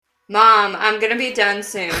Mom, I'm going to be done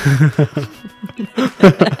soon.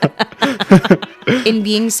 In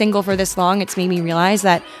being single for this long, it's made me realize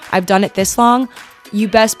that I've done it this long. You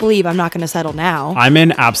best believe I'm not going to settle now. I'm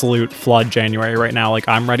in absolute flood January right now. Like,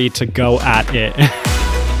 I'm ready to go at it.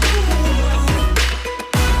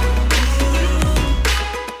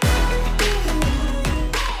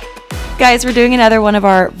 Guys, we're doing another one of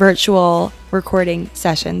our virtual recording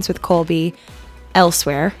sessions with Colby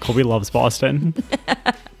elsewhere. Colby loves Boston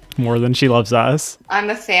more than she loves us. I'm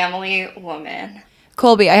a family woman.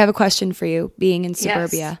 Colby, I have a question for you, being in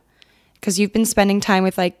suburbia. Because you've been spending time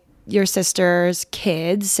with, like, your sister's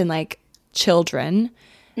kids and, like, children.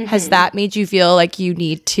 Mm-hmm. Has that made you feel like you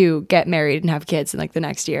need to get married and have kids in, like, the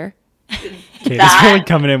next year? Katie's really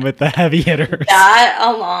coming in with the heavy hitters. That,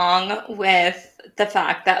 along with the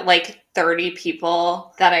fact that, like, 30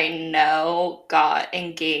 people that I know got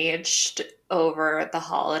engaged over the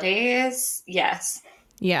holidays. Yes.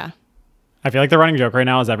 Yeah. I feel like the running joke right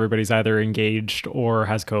now is everybody's either engaged or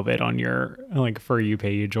has COVID on your, like, For You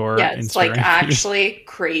page or yeah, it's Instagram. Like actually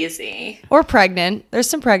crazy. Or pregnant. There's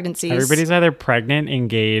some pregnancies. Everybody's either pregnant,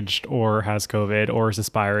 engaged, or has COVID, or is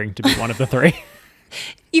aspiring to be one of the three.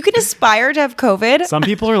 You can aspire to have COVID. Some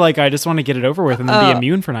people are like, I just want to get it over with and then be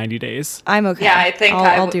immune for 90 days. I'm okay. Yeah, I think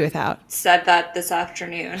I'll do without. Said that this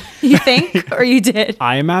afternoon. You think? Or you did?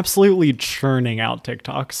 I am absolutely churning out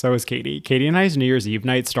TikTok. So is Katie. Katie and I's New Year's Eve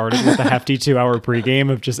night started with a hefty 2-hour pregame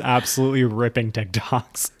of just absolutely ripping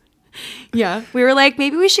TikToks. Yeah. We were like,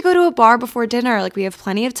 maybe we should go to a bar before dinner. Like, we have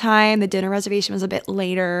plenty of time. The dinner reservation was a bit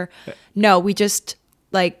later. No, we just...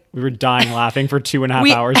 Like, we were dying laughing for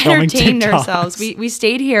 2.5 hours we filming entertained TikToks. ourselves. We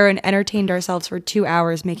stayed here and entertained ourselves for 2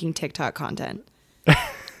 hours making TikTok content.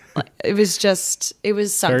 It was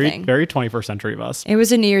something. Very, very 21st century of us. It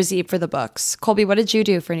was a New Year's Eve for the books. Colby, what did you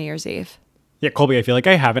do for New Year's Eve? Yeah, Colby, I feel like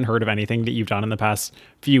I haven't heard of anything that you've done in the past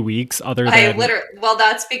few weeks other than... Well,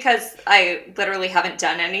 that's because I literally haven't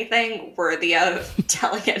done anything worthy of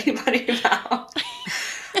telling anybody about.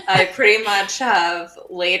 I pretty much have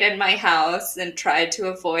laid in my house and tried to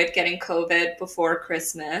avoid getting COVID before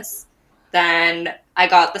Christmas. Then I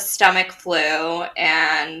got the stomach flu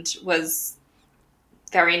and was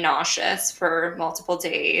very nauseous for multiple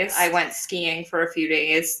days. I went skiing for a few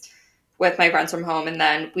days with my friends from home, and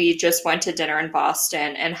then we just went to dinner in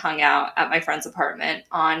Boston and hung out at my friend's apartment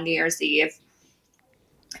on New Year's Eve.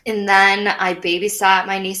 And then I babysat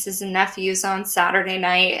my nieces and nephews on Saturday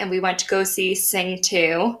night, and we went to go see Sing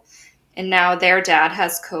 2. And now their dad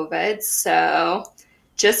has COVID, so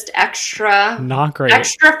just extra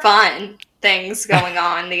fun things going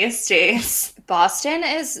on these days. Boston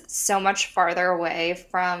is so much farther away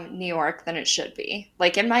from New York than it should be.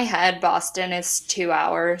 Like, in my head, Boston is 2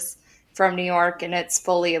 hours from New York, and it's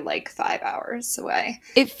fully like 5 hours away.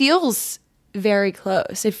 It feels very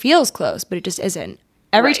close. It feels close, but it just isn't.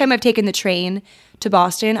 Every time I've taken the train to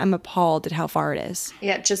Boston, I'm appalled at how far it is.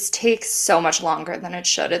 Yeah, it just takes so much longer than it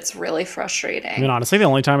should. It's really frustrating. I mean, honestly, the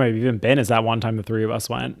only time I've even been is that one time the three of us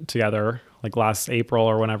went together, like last April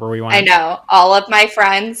or whenever we went. I know. All of my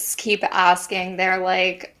friends keep asking. They're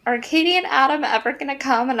like, are Katie and Adam ever going to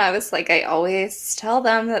come? And I was like, I always tell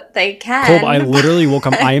them that they can. Cool, I literally will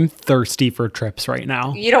come. I am thirsty for trips right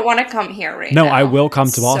now. You don't want to come here now. No, I will come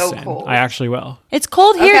to Boston. So cold. I actually will. It's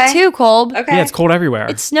cold here too, Colb. Okay. Yeah, it's cold everywhere.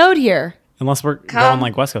 It snowed here. Unless we're going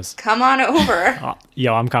like West Coast. Come on over.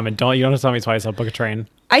 Yo, I'm coming. You don't have to tell me twice. I'll book a train.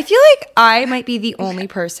 I feel like I might be the only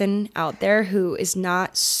person out there who is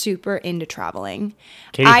not super into traveling.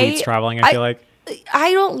 Katie hates traveling, I feel like.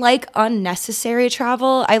 I don't like unnecessary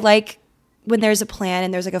travel. I like when there's a plan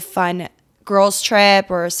and there's like a fun girls trip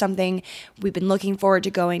or something. We've been looking forward to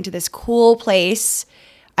going to this cool place.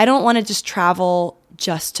 I don't want to just travel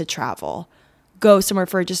just to travel. Go somewhere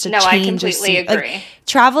for just a change. No, I completely agree. Like,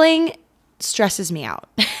 traveling stresses me out.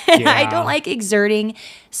 Yeah. I don't like exerting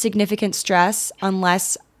significant stress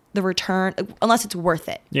unless it's worth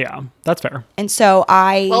it. Yeah, that's fair. And so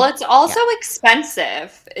Well, it's also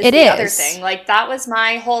expensive. It the other is. thing. Like, that was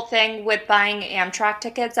my whole thing with buying Amtrak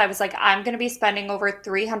tickets. I was like, I'm going to be spending over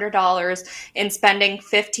 $300 in spending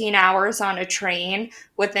 15 hours on a train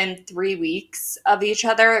within 3 weeks of each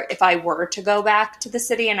other if I were to go back to the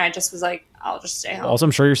city. And I just was like, I'll just stay home. Also,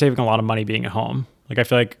 I'm sure you're saving a lot of money being at home. Like, I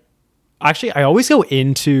feel like, actually, I always go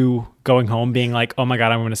into going home being like, oh my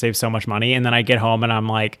God, I'm going to save so much money. And then I get home and I'm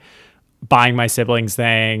like buying my siblings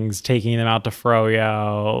things, taking them out to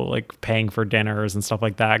Froyo, like paying for dinners and stuff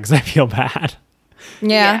like that because I feel bad.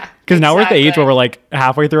 Yeah. Because now we're at the age where we're like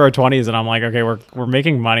halfway through our 20s and I'm like, okay, we're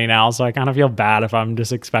making money now. So I kind of feel bad if I'm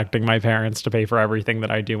just expecting my parents to pay for everything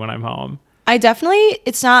that I do when I'm home. I definitely,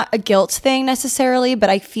 it's not a guilt thing necessarily, but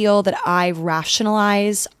I feel that I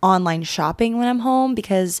rationalize online shopping when I'm home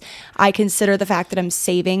because I consider the fact that I'm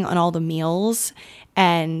saving on all the meals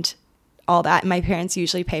and all that. My parents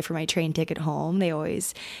usually pay for my train ticket home. They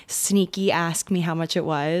always sneaky ask me how much it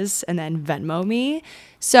was and then Venmo me.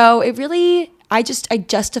 So it really, I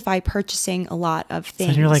justify purchasing a lot of things.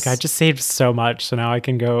 And you're like, I just saved so much, so now I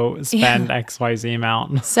can go spend XYZ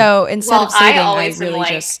amount. So instead of saving, I always am really like,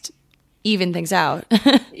 just even things out.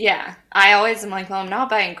 Yeah. I always am like, well, I'm not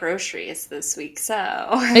buying groceries this week, so.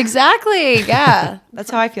 Exactly. Yeah.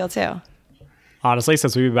 That's how I feel too. Honestly,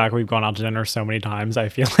 since we've been back, we've gone out to dinner so many times. I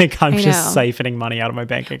feel like I'm just siphoning money out of my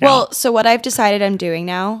bank account. Well, so what I've decided I'm doing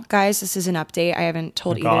now, guys, this is an update. I haven't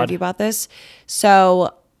told either of you about this.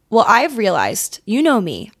 So, well, I've realized, you know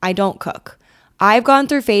me, I don't cook. I've gone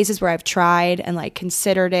through phases where I've tried and like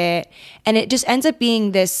considered it, and it just ends up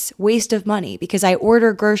being this waste of money because I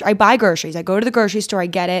buy groceries. I go to the grocery store, I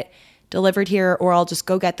get it delivered here, or I'll just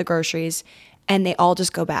go get the groceries, and they all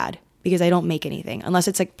just go bad because I don't make anything unless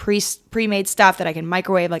it's like pre-made stuff that I can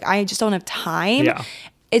microwave. Like I just don't have time. Yeah.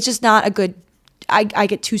 It's just not a good, I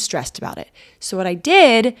get too stressed about it. So what I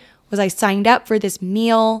did was I signed up for this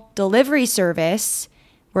meal delivery service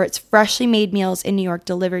where it's freshly made meals in New York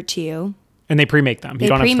delivered to you. And they pre-make them. They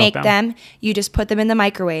pre-make them. You just put them in the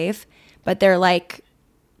microwave, but they're like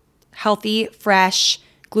healthy, fresh,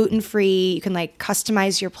 gluten-free. You can like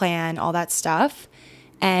customize your plan, all that stuff.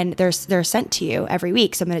 And they're sent to you every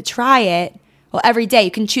week. So I'm going to try it. Well, every day.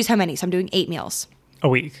 You can choose how many. So I'm doing 8 meals. A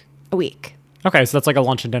week. Okay, so that's like a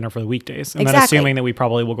lunch and dinner for the weekdays. And then assuming that we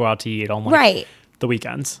probably will go out to eat on like the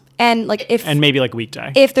weekends. And like and maybe like a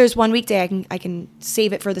weekday. If there's one weekday, I can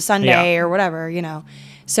save it for the Sunday or whatever, you know.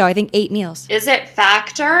 So I think 8 meals. Is it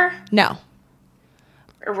Factor? No.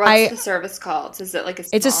 Or what's the service called? Is it like a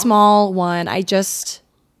small? It's a small one. I just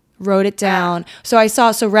wrote it down. So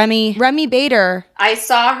Remy Bader. I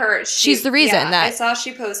saw her. She's the reason that I saw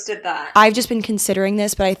she posted that. I've just been considering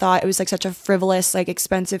this, but I thought it was like such a frivolous, like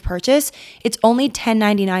expensive purchase. It's only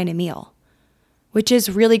 $10.99 a meal, which is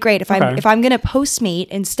really great. If I'm gonna Postmate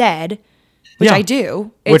instead, which I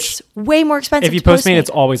do, it's way more expensive. If you Postmate,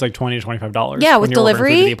 it's always like $20 to $25. Yeah, with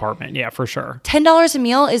delivery to the apartment. Yeah, for sure. $10 a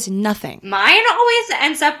meal is nothing. Mine always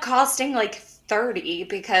ends up costing like $30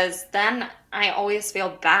 because then I always feel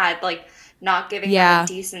bad, like not giving them a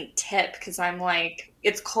decent tip because I'm like,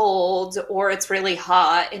 it's cold or it's really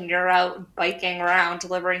hot and you're out biking around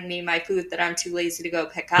delivering me my food that I'm too lazy to go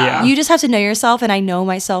pick up. Yeah. You just have to know yourself, and I know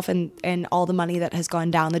myself and all the money that has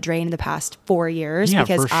gone down the drain in the past 4 years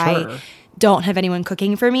because I don't have anyone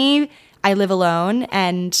cooking for me. I live alone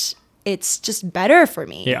and it's just better for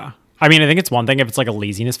me. Yeah. I mean, I think it's one thing if it's like a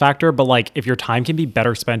laziness factor, but like if your time can be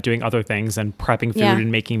better spent doing other things and prepping food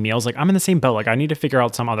and making meals, like I'm in the same boat. Like I need to figure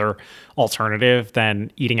out some other alternative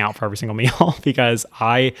than eating out for every single meal because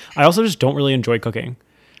I also just don't really enjoy cooking.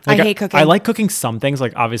 Like, I hate cooking. I like cooking some things.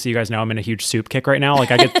 Like obviously you guys know I'm in a huge soup kick right now. Like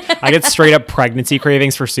I get straight up pregnancy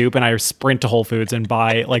cravings for soup, and I sprint to Whole Foods and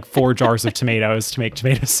buy like 4 jars of tomatoes to make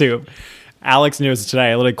tomato soup. Alex knew this today.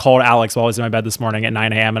 I literally called Alex while I was in my bed this morning at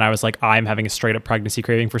 9 a.m. and I was like, I'm having a straight up pregnancy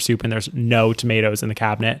craving for soup and there's no tomatoes in the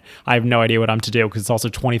cabinet. I have no idea what I'm to do because it's also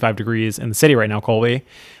 25 degrees in the city right now, Colby.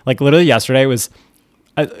 Like literally yesterday was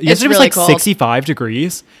really like cold. 65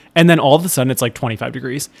 degrees, and then all of a sudden it's like 25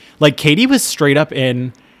 degrees. Like Katie was straight up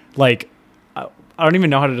in like, I don't even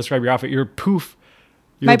know how to describe your outfit. Your poof.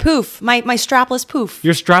 My strapless poof.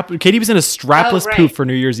 Katie was in a strapless poof for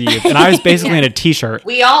New Year's Eve, and I was basically in a t-shirt.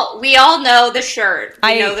 We all know the shirt.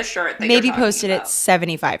 We know the shirt. That maybe posted it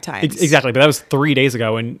 75 times. Exactly, but that was 3 days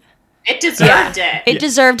ago, and it deserved it. It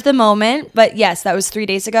deserved the moment, but yes, that was 3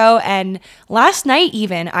 days ago. And last night,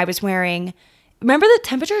 even I was wearing. Remember the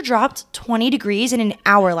temperature dropped 20 degrees in an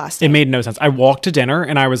hour last night? It made no sense. I walked to dinner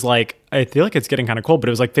and I was like, I feel like it's getting kind of cold, but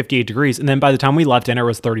it was like 58 degrees. And then by the time we left dinner, it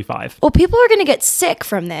was 35. Well, people are going to get sick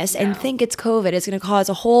from this and think it's COVID. It's going to cause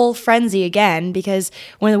a whole frenzy again because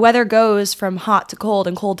when the weather goes from hot to cold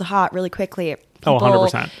and cold to hot really quickly,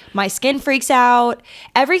 100%. My skin freaks out.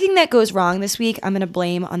 Everything that goes wrong this week, I'm going to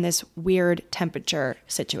blame on this weird temperature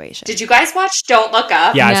situation. Did you guys watch Don't Look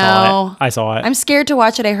Up? Yeah, I saw it. I'm scared to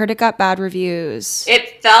watch it. I heard it got bad reviews.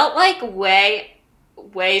 It felt like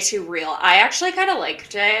way too real. I actually kind of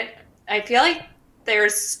liked it. I feel like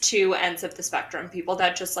there's 2 ends of the spectrum. People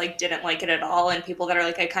that just like didn't like it at all, and people that are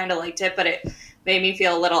like, I kind of liked it, but it made me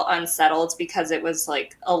feel a little unsettled because it was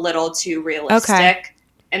like a little too realistic. Okay.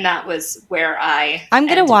 And that was where I'm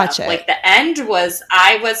going to watch it. Like the end was,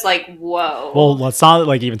 I was like, whoa. Well, let's not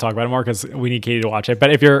like even talk about it more because we need Katie to watch it.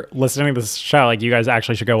 But if you're listening to this show, like you guys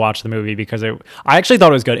actually should go watch the movie because I actually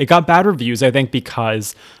thought it was good. It got bad reviews, I think,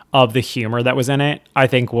 because of the humor that was in it, I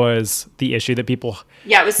think was the issue that people.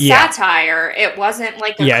 Yeah, it was satire. It wasn't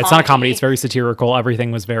like a it's not a comedy. It's very satirical.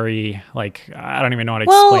 Everything was very like, I don't even know how to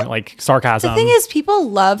Well, explain it, like sarcasm. The thing is, people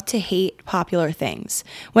love to hate popular things.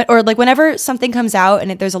 Or like whenever something comes out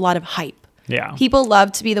and there's a lot of hype. Yeah. People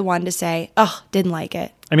love to be the one to say, oh, didn't like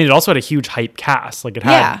it. I mean, it also had a huge hype cast. Like it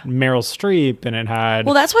had Meryl Streep and it had.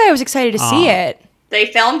 Well, that's why I was excited to see it. They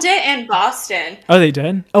filmed it in Boston. Oh, they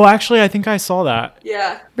did? Oh, actually, I think I saw that.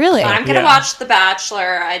 Yeah. Really? So I'm going to watch The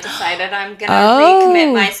Bachelor. I decided I'm going to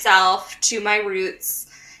recommit myself to my roots.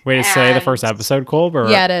 Wait, to say the first episode, Kolb? Or?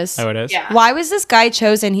 Yeah, it is. Oh, it is? Yeah. Why was this guy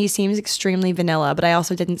chosen? He seems extremely vanilla, but I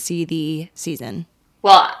also didn't see the season.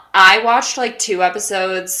 Well, I watched like 2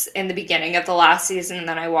 episodes in the beginning of the last season, and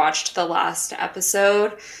then I watched the last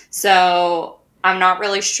episode. So I'm not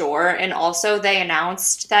really sure. And also, they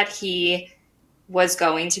announced that he was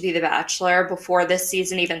going to be The Bachelor before this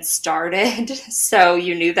season even started. So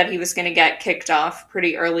you knew that he was going to get kicked off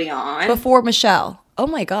pretty early on. Before Michelle. Oh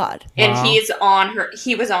my God. And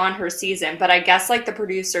he was on her season, but I guess like the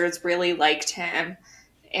producers really liked him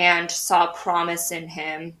and saw promise in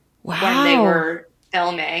him when they were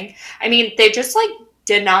filming. I mean, they just like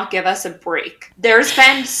did not give us a break. There's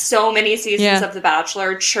been so many seasons of The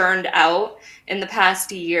Bachelor churned out in the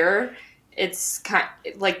past year. It's kind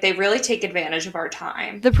of, like they really take advantage of our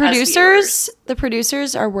time. The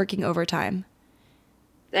producers are working overtime.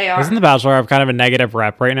 They are. Isn't The Bachelor have kind of a negative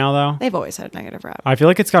rep right now, though? They've always had a negative rep. I feel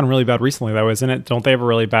like it's gotten really bad recently, though, isn't it? Don't they have a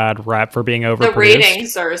really bad rep for being overproduced? The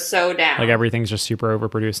ratings are so down. Like everything's just super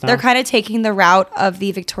overproduced now. They're kind of taking the route of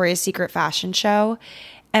the Victoria's Secret fashion show.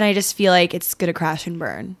 And I just feel like it's going to crash and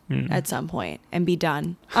burn at some point and be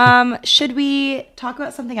done. Should we talk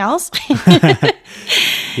about something else?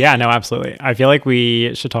 Yeah, no, absolutely. I feel like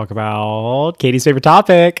we should talk about Katie's favorite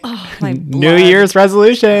topic. Oh, my New blood. Year's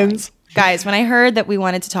resolutions. Guys, when I heard that we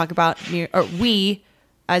wanted to talk about, we,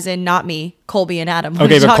 as in not me, Colby and Adam.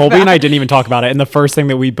 Okay, but Colby and I didn't even talk about it. And the first thing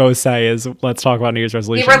that we both say is, let's talk about New Year's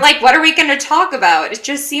resolutions. We were like, what are we going to talk about? It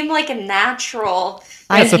just seemed like a natural...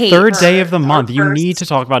 It's the third day of the month. You need to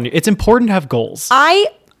talk about it's important to have goals. I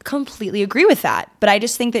completely agree with that. But I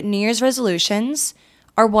just think that New Year's resolutions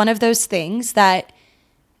are one of those things that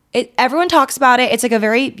everyone talks about it. It's like a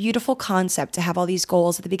very beautiful concept to have all these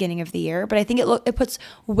goals at the beginning of the year. But I think it puts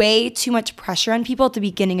way too much pressure on people at the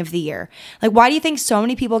beginning of the year. Like, why do you think so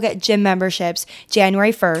many people get gym memberships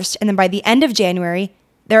January 1st? And then by the end of January,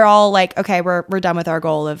 they're all like, okay, we're done with our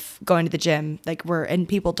goal of going to the gym. Like and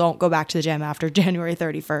people don't go back to the gym after January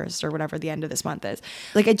 31st or whatever the end of this month is.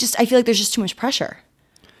 Like, I feel like there's just too much pressure.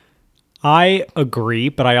 I agree,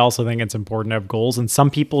 but I also think it's important to have goals. And some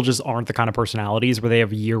people just aren't the kind of personalities where they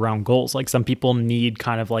have year-round goals. Like some people need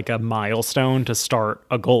kind of like a milestone to start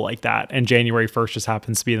a goal like that. And January 1st just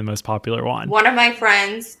happens to be the most popular one. One of my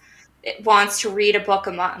friends wants to read a book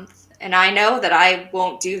a month. And I know that I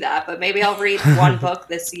won't do that, but maybe I'll read one book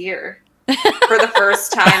this year for the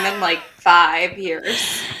first time in like 5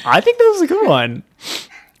 years. I think that was a good one.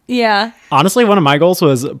 Yeah. Honestly, one of my goals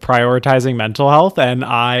was prioritizing mental health, and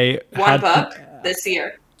One book this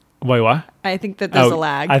year. Wait, what? I think that there's a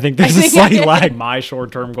lag. I think there's a slight lag. My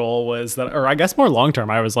short-term goal was that, or I guess more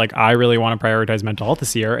long-term, I was like, I really want to prioritize mental health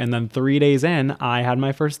this year. And then 3 days in, I had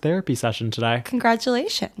my first therapy session today.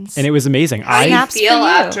 Congratulations. And it was amazing. How do you feel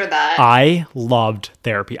after that? I loved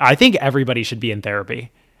therapy. I think everybody should be in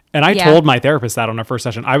therapy. And I told my therapist that on our first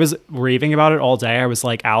session. I was raving about it all day. I was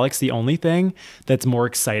like, Alex, the only thing that's more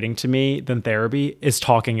exciting to me than therapy is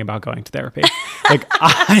talking about going to therapy. Like,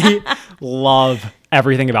 I love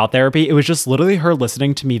everything about therapy. It was just literally her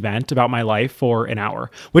listening to me vent about my life for an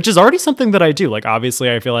hour, which is already something that I do. Like,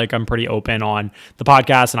 obviously, I feel like I'm pretty open on the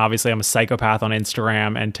podcast. And obviously, I'm a psychopath on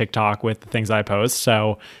Instagram and TikTok with the things I post.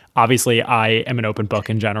 So obviously, I am an open book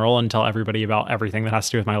in general and tell everybody about everything that has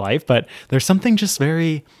to do with my life. But there's something just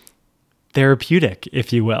very therapeutic,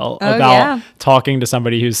 if you will, about talking to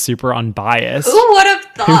somebody who's super unbiased. Who would have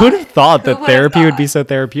thought? Who would have thought that therapy would be so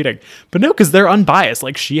therapeutic? But no, because they're unbiased.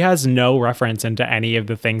 Like, she has no reference into any of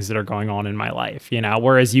the things that are going on in my life, you know,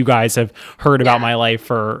 whereas you guys have heard about my life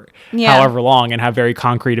for however long and have very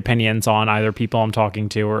concrete opinions on either people I'm talking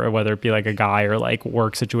to or whether it be like a guy or like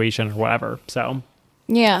work situation or whatever. So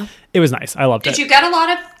yeah, it was nice. I loved it. Did you get a lot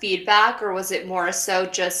of feedback, or was it more so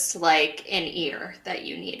just like an ear that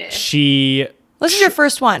you needed? This is your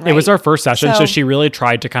first one, right? It was our first session, so she really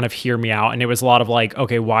tried to kind of hear me out, and it was a lot of like,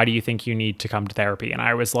 okay, why do you think you need to come to therapy? And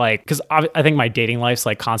I was like, because I think my dating life's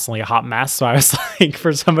like constantly a hot mess, so I was like,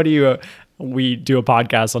 for somebody who we do a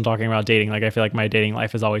podcast on talking about dating. Like, I feel like my dating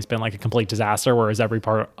life has always been like a complete disaster, whereas every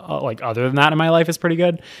part, like other than that in my life is pretty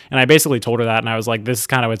good. And I basically told her that. And I was like, this is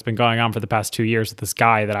kind of what's been going on for the past 2 years with this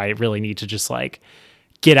guy that I really need to just like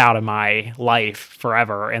get out of my life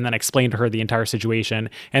forever, and then explain to her the entire situation.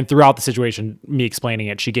 And throughout the situation, me explaining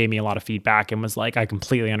it, she gave me a lot of feedback and was like, I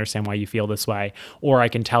completely understand why you feel this way, or I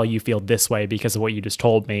can tell you feel this way because of what you just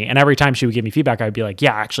told me. And every time she would give me feedback, I'd be like,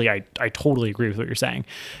 yeah, actually, I totally agree with what you're saying.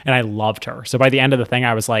 And I loved her. So by the end of the thing,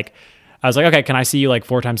 I was like, okay, can I see you like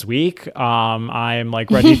 4 times a week? I'm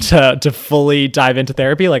like ready to fully dive into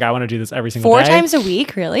therapy. Like, I want to do this every single day. 4 times a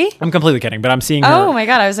week, really? I'm completely kidding, but I'm seeing her. Oh my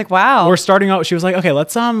God, I was like, wow. We're starting out. She was like, okay,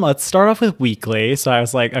 let's start off with weekly. So I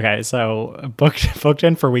was like, okay, so booked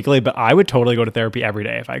in for weekly, but I would totally go to therapy every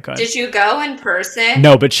day if I could. Did you go in person?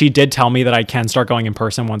 No, but she did tell me that I can start going in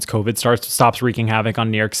person once COVID stops wreaking havoc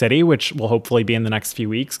on New York City, which will hopefully be in the next few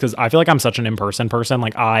weeks. Cause I feel like I'm such an in-person person.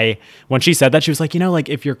 Like, when she said that, she was like, like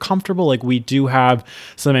if you're comfortable, like we do have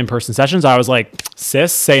some in-person sessions. I was like,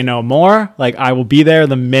 sis, say no more. Like, I will be there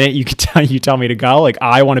the minute you tell me to go. Like,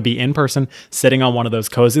 I want to be in person, sitting on one of those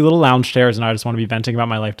cozy little lounge chairs, and I just want to be venting about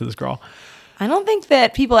my life to this girl. I don't think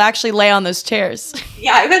that people actually lay on those chairs.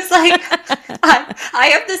 Yeah, I was like, I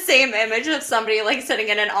have the same image of somebody like sitting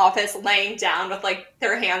in an office laying down with like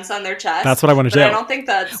their hands on their chest. That's what I want to do. I don't think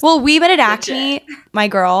that's well, we met at Acme. My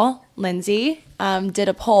girl, Lindsay, did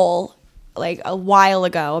a poll like a while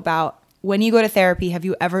ago about, when you go to therapy, have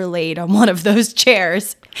you ever laid on one of those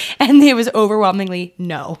chairs? And it was overwhelmingly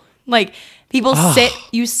no. Like, people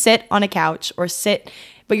you sit on a couch or sit,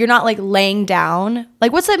 but you're not like laying down.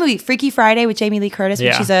 Like, what's that movie? Freaky Friday with Jamie Lee Curtis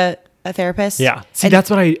when she's a therapist? Yeah. See,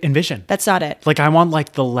 that's what I envision. That's not it. Like, I want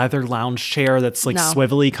like the leather lounge chair that's like No.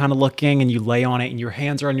 swivelly kind of looking, and you lay on it and your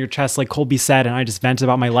hands are on your chest like Colby said, and I just vent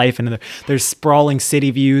about my life, and there's sprawling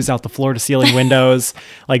city views out the floor to ceiling windows.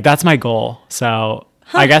 Like, that's my goal. So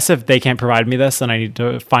I guess if they can't provide me this, then I need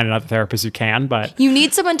to find another therapist who can. But you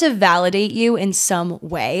need someone to validate you in some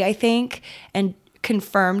way, I think, and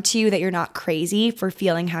confirm to you that you're not crazy for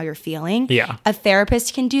feeling how you're feeling. Yeah. A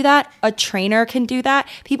therapist can do that. A trainer can do that.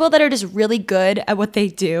 People that are just really good at what they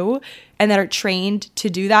do and that are trained to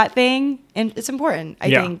do that thing. And it's important, I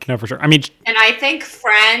think. No, for sure. I mean, And I think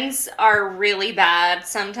friends are really bad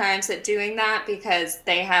sometimes at doing that because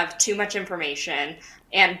they have too much information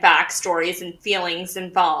and backstories and feelings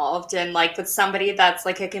involved. And like with somebody that's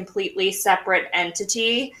like a completely separate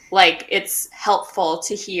entity, like it's helpful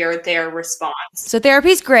to hear their response. So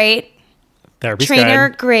therapy's great. therapy's Trainer,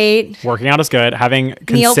 good. great. Working out is good. Having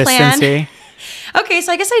Meal plan. consistency. Okay,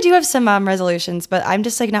 so I guess I do have some resolutions, but I'm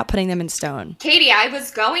just like not putting them in stone. Katie, I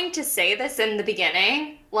was going to say this in the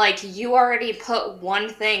beginning. Like, you already put one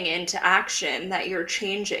thing into action that you're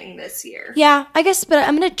changing this year. Yeah, I guess, but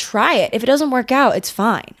I'm going to try it. If it doesn't work out, it's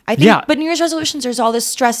fine. I think, Yeah. but New Year's resolutions, there's all this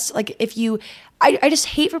stress. Like, if you, I just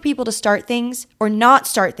hate for people to start things or not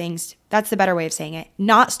start things. That's the better way of saying it.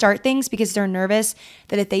 Not start things because they're nervous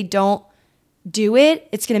that if they don't do it,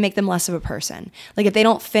 it's going to make them less of a person. Like, if they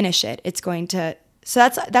don't finish it, it's going to. So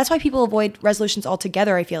that's why people avoid resolutions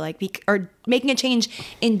altogether, I feel like, or making a change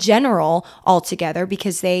in general altogether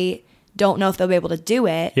because they don't know if they'll be able to do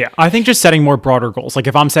it. Yeah, I think just setting more broader goals. Like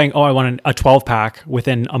if I'm saying, oh, I want a 12 pack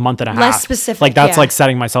within a month and a half. Less specific, Like that's yeah. like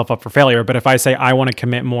setting myself up for failure. But if I say I want to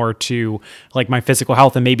commit more to like my physical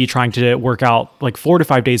health and maybe trying to work out like 4 to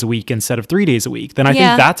 5 days a week instead of 3 days a week, then I Yeah.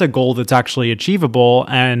 think that's a goal that's actually achievable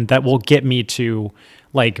and that will get me to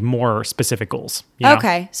like more specific goals. You know?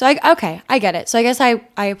 Okay. So I get it. So I guess I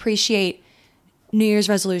appreciate New Year's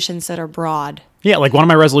resolutions that are broad. Yeah, like one of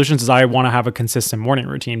my resolutions is I want to have a consistent morning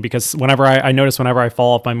routine because whenever I notice whenever I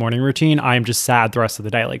fall off my morning routine, I am just sad the rest of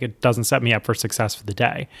the day. Like it doesn't set me up for success for the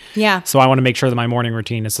day. Yeah. So I want to make sure that my morning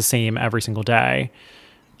routine is the same every single day.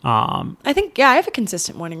 I think, yeah, I have a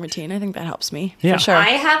consistent morning routine. I think that helps me Yeah. for sure. I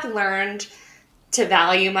have learned to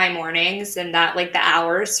value my mornings and that like the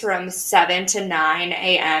hours from 7 to 9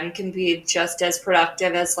 a.m. can be just as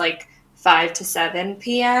productive as like 5 to 7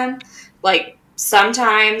 p.m. Like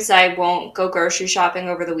sometimes I won't go grocery shopping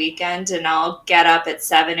over the weekend and I'll get up at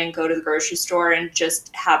 7 and go to the grocery store and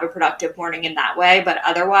just have a productive morning in that way. But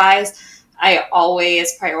otherwise, I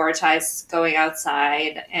always prioritize going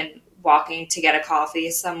outside and walking to get a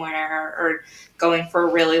coffee somewhere or going for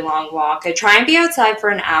a really long walk. I try and be outside for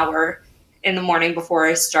an hour in the morning before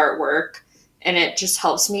I start work, and it just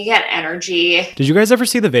helps me get energy. Did you guys ever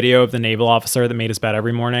see the video of the naval officer that made his bed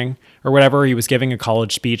every morning or whatever? He was giving a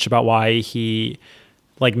college speech about why he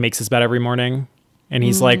like makes his bed every morning. And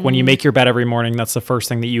he's like, when you make your bed every morning, that's the first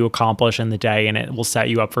thing that you accomplish in the day and it will set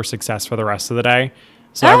you up for success for the rest of the day.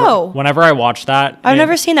 So whenever I watch that, I've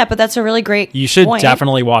never seen that, but that's a really great you should point.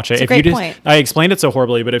 definitely watch it. It's a If great you just, point. I explained it so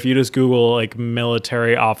horribly, but if you just Google like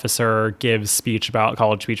military officer gives speech about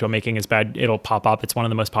college speech about making his bed, it'll pop up. It's one of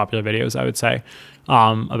the most popular videos, I would say,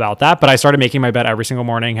 about that. But I started making my bed every single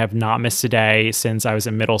morning, have not missed a day since I was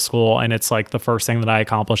in middle school. And it's like the first thing that I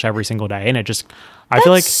accomplish every single day. And it just, I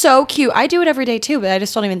feel like so cute. I do it every day too, but I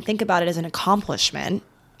just don't even think about it as an accomplishment.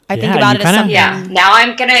 I think Yeah, about you it as kinda- something. Yeah. Now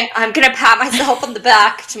I'm gonna pat myself on the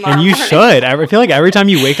back tomorrow. and you morning. should. I feel like every time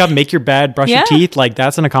you wake up, make your bed, brush Yeah. your teeth, like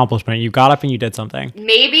that's an accomplishment. You got up and you did something.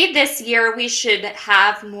 Maybe this year we should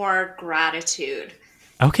have more gratitude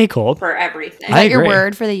Okay, cool. for everything. Is that your agree.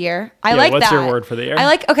 word for the year? I Yeah, like what's that. your word for the year? I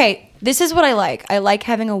like, okay, this is what I like. I like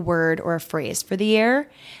having a word or a phrase for the year.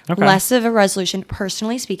 Okay. Less of a resolution,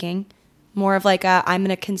 personally speaking. More of like a, I'm going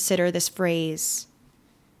to consider this phrase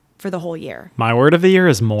for the whole year. My word of the year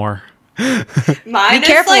is more. Mine Be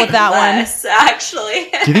careful is like with that one. less,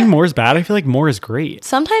 actually. Do you think more is bad? I feel like more is great.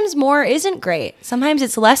 Sometimes more isn't great. Sometimes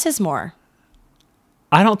it's less is more.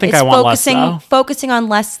 I don't think It's I want less focusing though. focusing on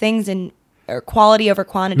less things and or quality over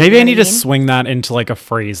quantity. Maybe you I know need what to mean? swing that into like a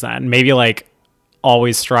phrase then. Maybe like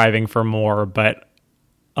always striving for more, but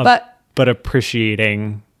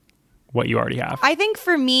appreciating what you already have. I think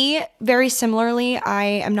for me, very similarly, I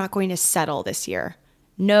am not going to settle this year.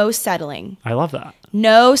 No settling. I love that.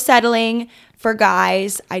 No settling for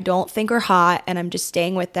guys I don't think are hot, and I'm just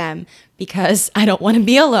staying with them because I don't want to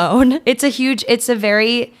be alone. It's a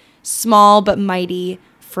very small but mighty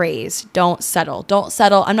phrase. Don't settle. Don't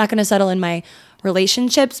settle. I'm not going to settle in my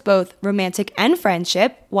relationships, both romantic and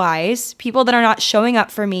friendship wise. People that are not showing up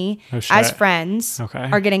for me Oh, shit. as friends Okay.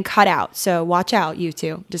 are getting cut out. So watch out, you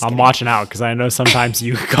two. Just I'm kidding. watching out because I know sometimes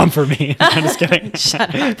you come for me. I'm just kidding.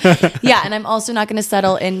 Yeah, and I'm also not going to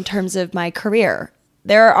settle in terms of my career.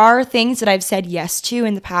 There are things that I've said yes to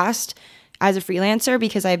in the past as a freelancer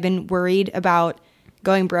because I've been worried about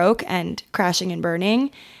going broke and crashing and burning.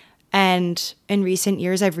 And in recent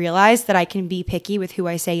years, I've realized that I can be picky with who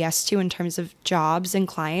I say yes to in terms of jobs and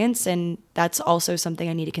clients. And that's also something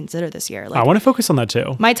I need to consider this year. I Like, want to focus on that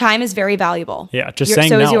too. my time is very valuable. Yeah, just Your- saying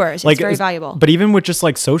so no. is yours. Like, It's very valuable. But even with just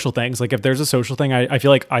like social things, like if there's a social thing, I feel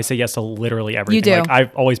like I say yes to literally everything. do. Like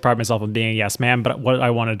I've always prided myself on being a yes man, but what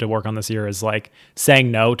I wanted to work on this year is like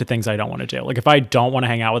saying no to things I don't want to do. Like if I don't want to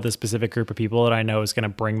hang out with a specific group of people that I know is going to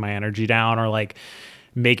bring my energy down or like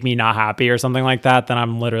make me not happy or something like that, then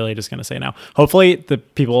I'm literally just going to say no. Hopefully the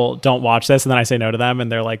people don't watch this and then I say no to them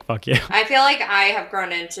and they're like, fuck you. I feel like I have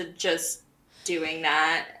grown into just doing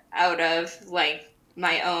that out of like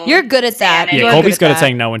my own. You're good at that. sanity. You're Yeah, good Colby's at good at that.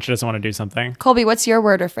 saying no when she doesn't want to do something. Colby, what's your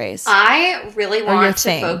word or phrase? I really your want to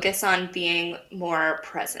thing. focus on being more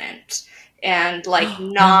present and like I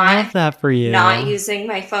not love that for you. not using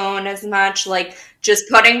my phone as much, like just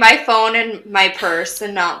putting my phone in my purse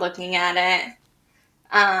and not looking at it.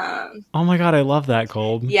 Oh my God, I love that,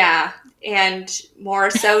 Colb. Yeah, and more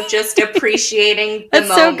so just appreciating the That's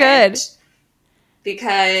so moment. good.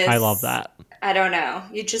 Because I love that. I don't know.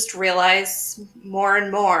 You just realize more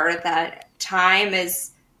and more that time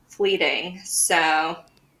is fleeting. So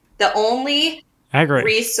the only I agree.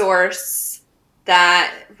 resource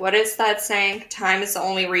that, what is that saying? Time is the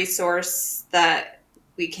only resource that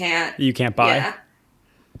we can't. You can't buy. Yeah.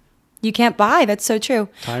 You can't buy. That's so true.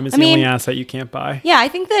 Time is I the only mean, asset you can't buy. Yeah, I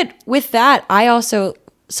think that with that, I also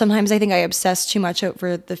sometimes I think I obsess too much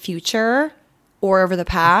over the future or over the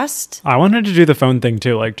past. I wanted to do the phone thing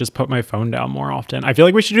too, like just put my phone down more often. I feel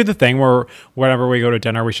like we should do the thing where whenever we go to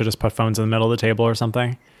dinner, we should just put phones in the middle of the table or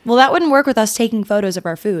something. Well, that wouldn't work with us taking photos of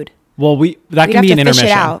our food. Well, that We'd can have be to an fish it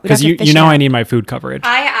intermission out. We'd because have to you fish know it I out. need my food coverage.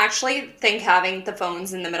 I actually think having the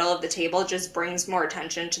phones in the middle of the table just brings more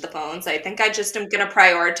attention to the phones. I think I just am going to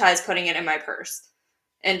prioritize putting it in my purse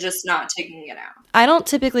and just not taking it out. I don't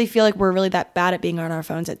typically feel like we're really that bad at being on our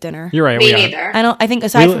phones at dinner. You're right. Me we are. neither. I think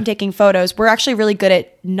aside We- from taking photos, we're actually really good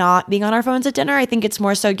at not being on our phones at dinner. I think it's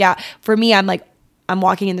more so, yeah, for me, I'm like, I'm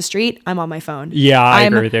walking in the street, I'm on my phone. Yeah, I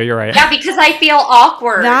I'm- agree with you. You're right. Yeah, because I feel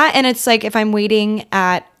awkward. That, and it's like if I'm waiting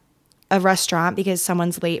at a restaurant because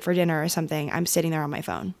someone's late for dinner or something, I'm sitting there on my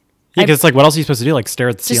phone. Yeah, because like, what else are you supposed to do? Like stare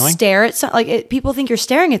at the Just ceiling? stare at people think you're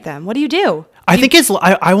staring at them. What do you do? I think it's.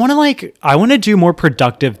 I want to do more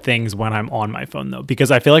productive things when I'm on my phone though,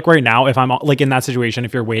 because I feel like right now, if I'm like in that situation,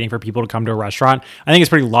 if you're waiting for people to come to a restaurant, I think it's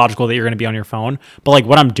pretty logical that you're going to be on your phone. But like,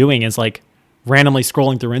 what I'm doing is like randomly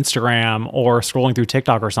scrolling through Instagram or scrolling through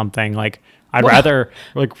TikTok or something. Like, I'd rather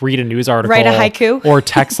like read a news article, Write a haiku? or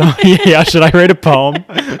text them. Yeah, should I write a poem?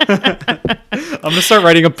 I'm gonna start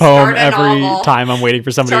writing a poem Start a every novel. time I'm waiting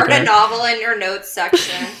for somebody Start to a come. novel in your notes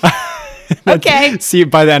section. Okay. See,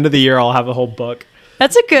 by the end of the year, I'll have a whole book.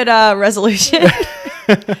 That's a good resolution.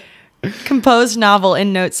 Composed novel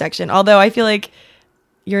in notes section. Although I feel like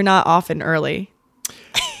you're not often early.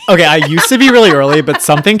 Okay, I used to be really early, but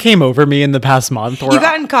something came over me in the past month where You've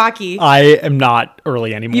gotten cocky. I am not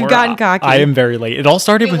early anymore. You've gotten cocky. I am very late. It all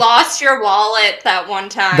started You with lost your wallet that one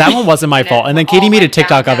time. that one wasn't my fault. And then Katie made a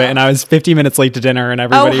TikTok of it, and I was 50 minutes late to dinner, and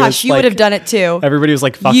everybody Oh, was hush, you like, would have done it too. Everybody was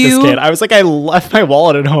like, fuck You- this kid. I was like, I left my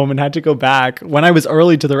wallet at home and had to go back when I was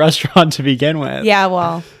early to the restaurant to begin with. Yeah,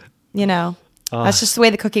 well, that's just the way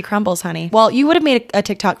the cookie crumbles, honey. Well, you would have made a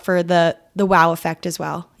TikTok for the wow effect as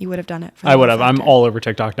well. You would have done it. For the I would wow have. I'm factor. all over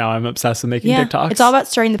TikTok now. I'm obsessed with making TikToks. It's all about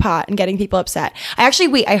stirring the pot and getting people upset.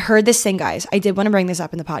 I heard this thing, guys. I did want to bring this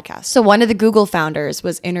up in the podcast. So one of the Google founders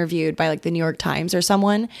was interviewed by like the New York Times or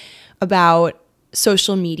someone about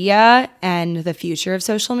social media and the future of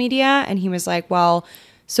social media. And he was like, well,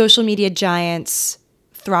 social media giants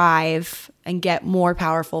thrive and get more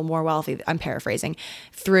powerful, more wealthy. I'm paraphrasing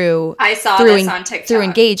through I saw through this on TikTok. through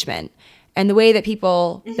engagement. And the way that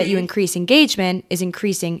that you increase engagement is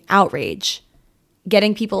increasing outrage,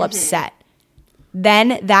 getting people upset.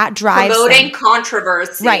 Then that drives promoting them.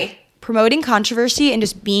 controversy. Right. Promoting controversy and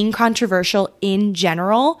just being controversial in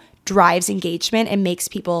general drives engagement and makes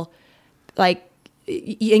people like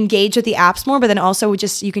engage with the apps more. But then also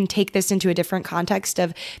just you can take this into a different context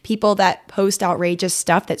of people that post outrageous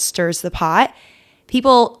stuff that stirs the pot.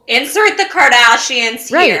 People Insert the Kardashians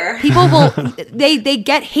here. People will they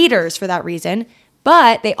get haters for that reason,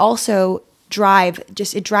 but they also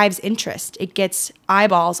it drives interest. It gets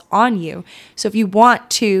eyeballs on you. So if you want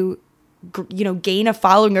to gain a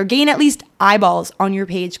following or gain at least eyeballs on your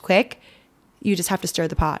page quick, you just have to stir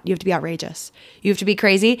the pot. You have to be outrageous. You have to be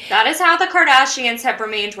crazy. That is how the Kardashians have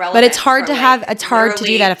remained relevant. But it's hard for, to have it's hard to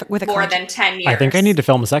do literally that with a more conscience. than 10 years. I think I need to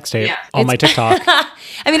film a sex tape Yeah. on my TikTok.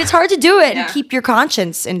 I mean, it's hard to do it Yeah. and keep your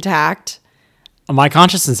conscience intact. My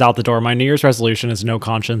conscience is out the door. My New Year's resolution is no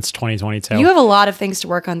conscience 2022. You have a lot of things to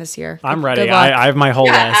work on this year. I'm ready. Good luck. I have my whole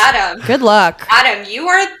Yeah, list. Adam. Good luck. Adam, you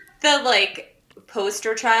are the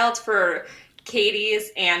poster child for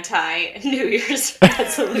Katie's anti-New Year's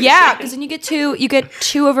resolution. Yeah, because then you get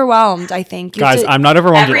too overwhelmed. I think you have Guys, to- I'm not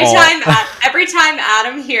overwhelmed Every at all. every time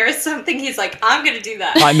Adam hears something, he's like, "I'm gonna do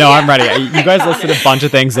that." No, Yeah. I'm ready. You guys Got listed it. a bunch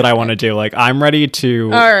of things that I want to do. Like, I'm ready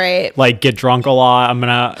to All right. get drunk a lot. I'm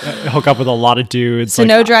gonna hook up with a lot of dudes. So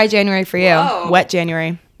no dry January for you. Whoa. Wet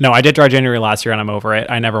January. No, I did dry January last year and I'm over it.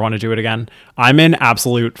 I never want to do it again. I'm in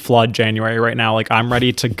absolute flood January right now. Like, I'm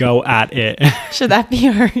ready to go at it. Should that be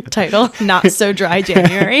our title? Not so dry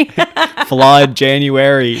January. Flood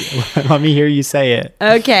January. Let me hear you say it.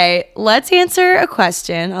 Okay, let's answer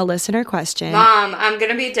a listener question. Mom, I'm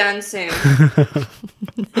gonna be done soon.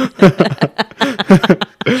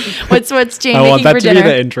 What's Jane I want making that for to be dinner?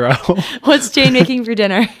 the intro. What's Jane making for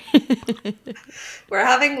dinner? We're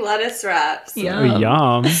having lettuce wraps. Yeah.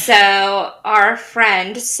 Yum. So our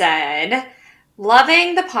friend said,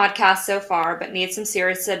 loving the podcast so far, but need some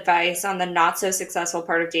serious advice on the not so successful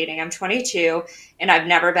part of dating. I'm 22 and I've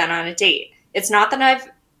never been on a date. It's not that I've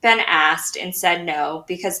been asked and said no,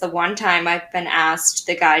 because the one time I've been asked,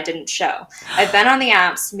 the guy didn't show. I've been on the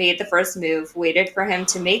apps, made the first move, waited for him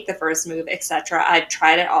to make the first move, etc. I've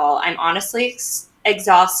tried it all. I'm honestly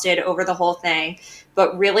exhausted over the whole thing,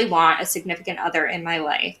 but really want a significant other in my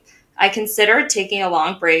life. I considered taking a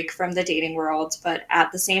long break from the dating world, but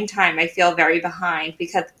at the same time, I feel very behind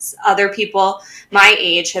because other people my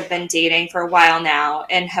age have been dating for a while now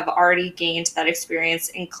and have already gained that experience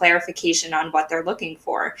and clarification on what they're looking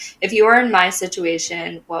for. If you were in my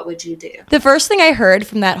situation, what would you do? The first thing I heard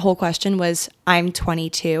from that whole question was, I'm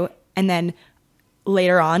 22. And then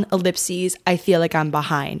later on, ellipses, I feel like I'm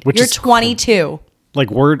behind. Which You're is 22. Like,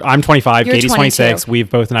 I'm 25. You're Katie's 22. 26. We've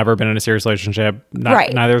both never been in a serious relationship.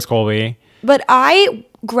 Right. Neither is Colby. But I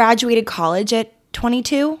graduated college at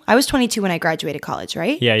 22. I was 22 when I graduated college,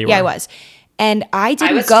 right? Yeah, you Yeah, I were. was. And I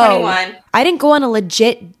didn't was go. 21. I didn't go on a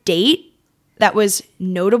legit date that was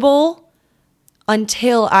notable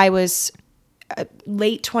until I was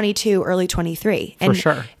late 22, early 23. And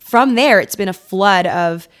sure. from there, it's been a flood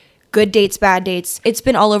of good dates, bad dates. It's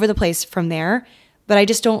been all over the place from there. But I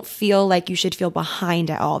just don't feel like you should feel behind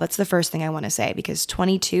at all. That's the first thing I want to say, because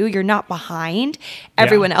 22, you're not behind.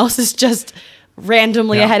 Everyone else is just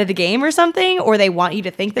randomly Yeah. ahead of the game or something, or they want you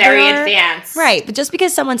to think that Very they are. advanced. Right. But just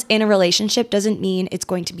because someone's in a relationship doesn't mean it's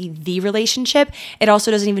going to be the relationship. It also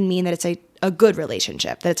doesn't even mean that it's a good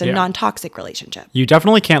relationship, that it's a Yeah. non-toxic relationship. You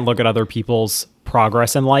definitely can't look at other people's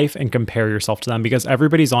progress in life and compare yourself to them, because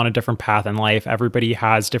everybody's on a different path in life. Everybody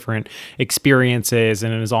has different experiences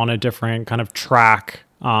and is on a different kind of track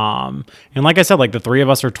And like I said, like the three of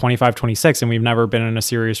us are 25, 26, and we've never been in a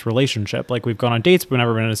serious relationship. Like we've gone on dates, but we've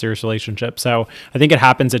never been in a serious relationship. So I think it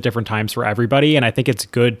happens at different times for everybody. And I think it's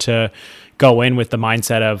good to go in with the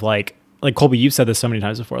mindset of like Colby, you've said this so many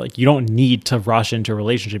times before, like you don't need to rush into a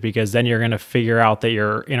relationship, because then you're going to figure out that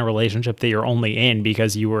you're in a relationship that you're only in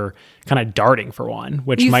because you were kind of darting for one,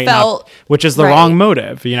 which which is the wrong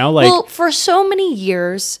motive, you know, like, well, for so many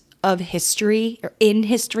years of history, or in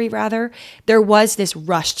history rather, there was this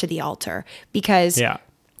rush to the altar because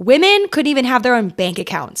women couldn't even have their own bank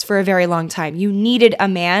accounts for a very long time. You needed a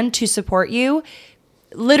man to support you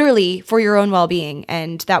literally for your own well-being.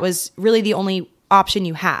 And that was really the only option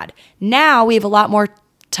you had. Now we have a lot more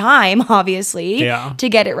time, obviously, to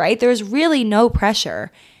get it right. There's really no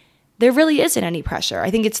pressure. There really isn't any pressure.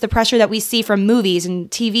 I think it's the pressure that we see from movies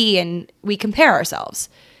and TV, and we compare ourselves.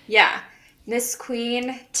 Yeah. Miss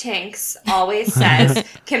Queen Tinks always says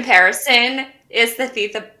comparison is the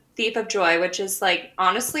thief of joy, which is like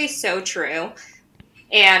honestly so true,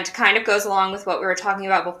 and kind of goes along with what we were talking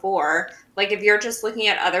about before. Like if you're just looking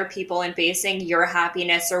at other people and basing your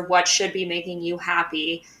happiness or what should be making you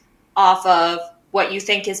happy off of what you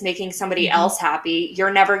think is making somebody else happy,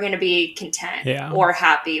 you're never going to be content or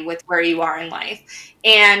happy with where you are in life.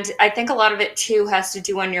 And I think a lot of it too has to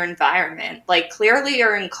do on your environment. Like clearly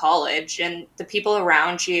you're in college and the people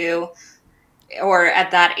around you or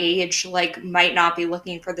at that age like might not be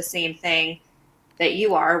looking for the same thing that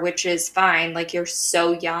you are, which is fine. Like you're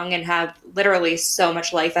so young and have literally so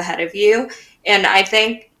much life ahead of you. And I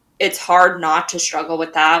think it's hard not to struggle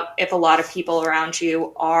with that if a lot of people around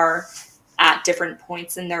you are at different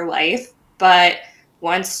points in their life. But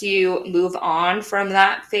once you move on from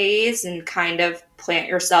that phase and kind of plant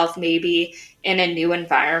yourself maybe in a new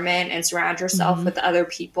environment and surround yourself with other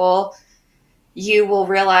people, you will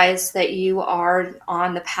realize that you are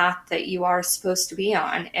on the path that you are supposed to be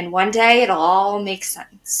on. And one day it'll all make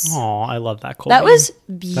sense. Oh, I love that, Colby. That was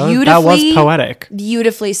beautifully that was poetic.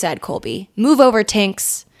 Beautifully said, Colby. Move over,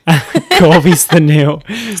 Tinks. Colby's the new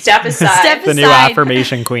step aside. The new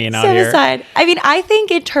affirmation queen out here. Aside. I mean, I think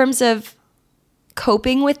in terms of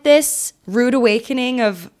coping with this rude awakening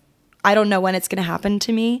of I don't know when it's going to happen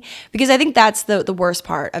to me, because I think that's the worst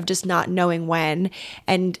part of just not knowing when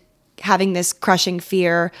and having this crushing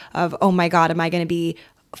fear of, oh my God, am I going to be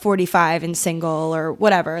 45 and single or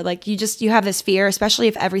whatever? Like you have this fear, especially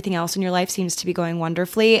if everything else in your life seems to be going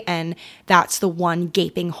wonderfully and that's the one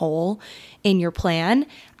gaping hole in your plan.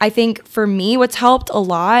 I think for me, what's helped a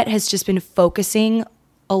lot has just been focusing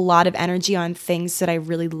a lot of energy on things that I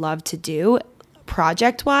really love to do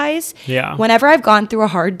project wise. Yeah. Whenever I've gone through a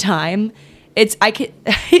hard time,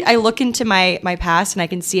 I look into my past and I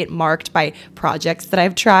can see it marked by projects that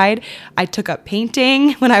I've tried. I took up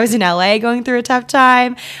painting when I was in LA going through a tough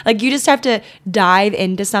time. Like you just have to dive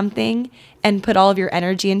into something and put all of your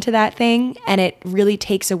energy into that thing, and it really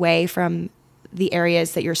takes away from the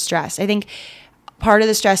areas that you're stressed. I think part of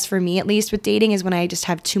the stress for me, at least with dating, is when I just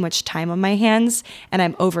have too much time on my hands and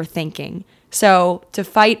I'm overthinking. So to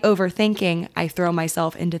fight overthinking, I throw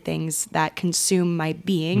myself into things that consume my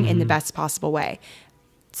being in the best possible way.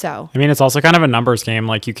 So, I mean, it's also kind of a numbers game.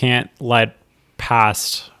 Like you can't let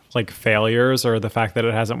past like failures or the fact that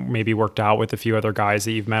it hasn't maybe worked out with a few other guys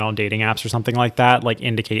that you've met on dating apps or something like that, like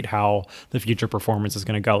indicate how the future performance is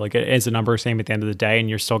going to go. Like it is a numbers game at the end of the day, and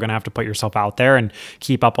you're still going to have to put yourself out there and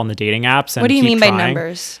keep up on the dating apps. And what do you mean trying. by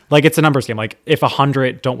numbers? Like it's a numbers game. Like if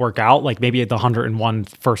 100 don't work out, like maybe the 101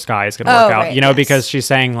 first guy is going to work out, right, you know, because she's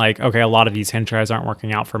saying like, okay, a lot of these Hinge guys aren't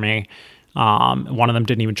working out for me. One of them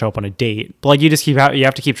didn't even show up on a date, but like you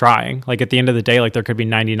have to keep trying. Like at the end of the day, like there could be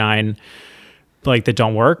 99 like that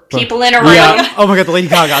don't work. People in a room. Yeah. Oh my God, the Lady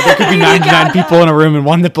Gaga. There could be 99 people in a room and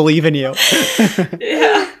one that believe in you.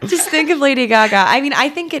 Yeah. Just think of Lady Gaga. I mean, I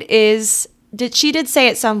think it is. She did say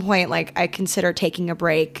at some point, like, I consider taking a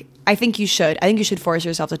break. I think you should. I think you should force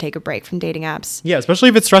yourself to take a break from dating apps. Yeah, especially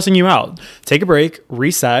if it's stressing you out. Take a break,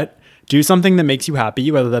 reset, do something that makes you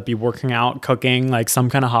happy, whether that be working out, cooking, like some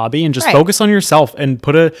kind of hobby, and just focus on yourself and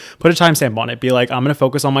put a timestamp on it. Be like, I'm going to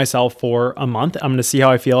focus on myself for a month. I'm going to see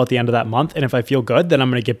how I feel at the end of that month. And if I feel good, then I'm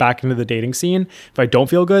going to get back into the dating scene. If I don't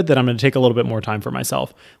feel good, then I'm going to take a little bit more time for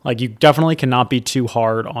myself. Like you definitely cannot be too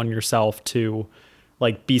hard on yourself to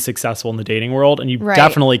like be successful in the dating world. And you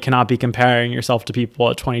definitely cannot be comparing yourself to people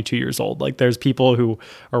at 22 years old. Like there's people who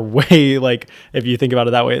are way, like, if you think about it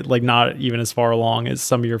that way, like not even as far along as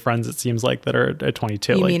some of your friends, it seems like, that are at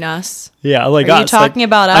 22. You like, mean us? Yeah. Like are us. You talking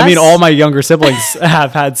about us? I mean, all my younger siblings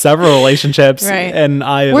have had several relationships and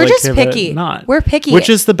we're just picky. We're picky. Which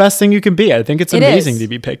is the best thing you can be. I think it's amazing to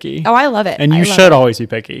be picky. Oh, I love it. And you should always be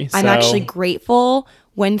picky. I'm actually grateful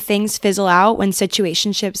when things fizzle out, when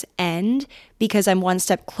situationships end, because I'm one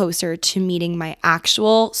step closer to meeting my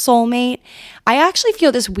actual soulmate, I actually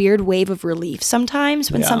feel this weird wave of relief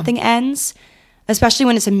sometimes when something ends, especially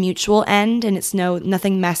when it's a mutual end and it's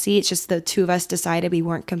nothing messy. It's just the two of us decided we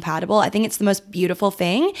weren't compatible. I think it's the most beautiful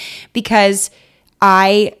thing because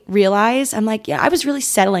I realize I'm like, yeah, I was really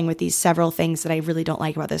settling with these several things that I really don't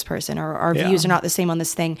like about this person, or our views are not the same on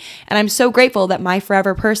this thing. And I'm so grateful that my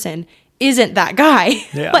forever person isn't that guy.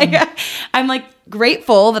 Yeah. Like, I'm like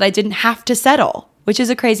grateful that I didn't have to settle, which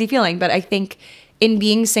is a crazy feeling. But I think in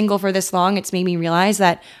being single for this long, it's made me realize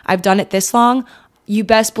that I've done it this long. You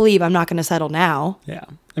best believe I'm not going to settle now. Yeah.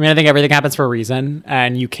 I mean, I think everything happens for a reason,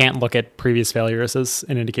 and you can't look at previous failures as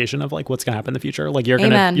an indication of like what's going to happen in the future. Like you're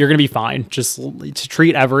going to be fine. Just to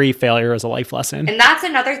treat every failure as a life lesson. And that's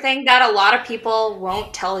another thing that a lot of people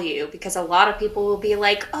won't tell you, because a lot of people will be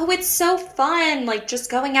like, "Oh, it's so fun, like just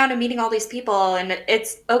going out and meeting all these people." And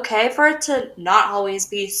it's okay for it to not always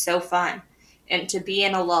be so fun, and to be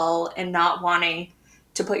in a lull and not wanting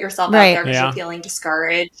to put yourself out there because you're feeling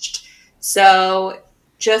discouraged. So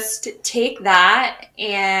just take that,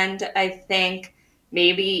 and I think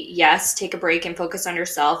maybe, yes, take a break and focus on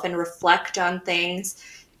yourself and reflect on things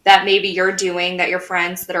that maybe you're doing that your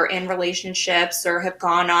friends that are in relationships or have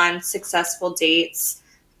gone on successful dates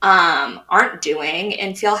aren't doing,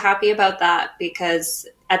 and feel happy about that, because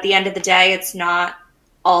at the end of the day, it's not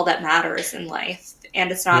all that matters in life,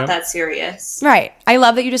 and it's not that serious. Right. I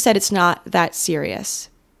love that you just said it's not that serious,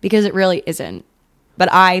 because it really isn't. But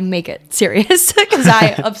I make it serious because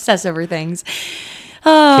I obsess over things.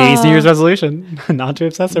 Katie's New Year's resolution, not to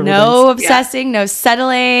obsess over no things. Obsessing, no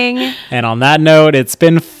settling. And on that note, it's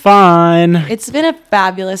been fun. It's been a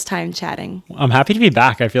fabulous time chatting. I'm happy to be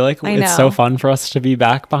back. I feel like it's so fun for us to be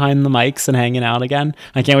back behind the mics and hanging out again.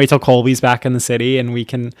 I can't wait till Colby's back in the city and we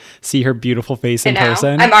can see her beautiful face in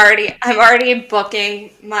person. I'm already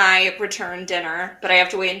booking my return dinner, but I have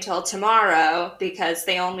to wait until tomorrow because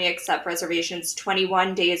they only accept reservations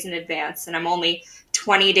 21 days in advance, and I'm only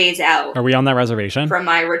 20 days out. Are we on that reservation? From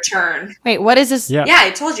my return. Wait, what is this? Yeah,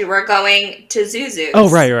 I told you we're going to Zuzu's. Oh,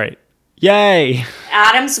 right. Yay.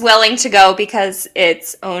 Adam's willing to go because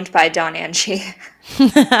it's owned by Don Angie.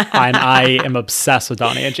 And I am obsessed with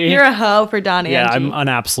Don Angie. You're a hoe for Don Angie. Yeah, I'm an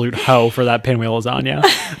absolute hoe for that pinwheel lasagna.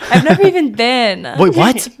 I've never even been. Wait,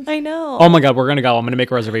 what? I know. Oh my God, we're going to go. I'm going to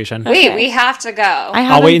make a reservation. Wait, we have to go.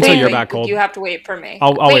 I'll wait until you're back, Cole. You have to wait for me.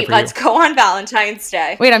 I'll wait for you. Let's go on Valentine's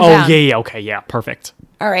Day. Wait, I'm down. Yeah. Okay, yeah, perfect.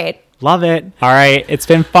 All right. Love it. All right, it's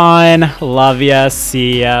been fun. Love ya.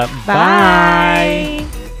 See ya. Bye.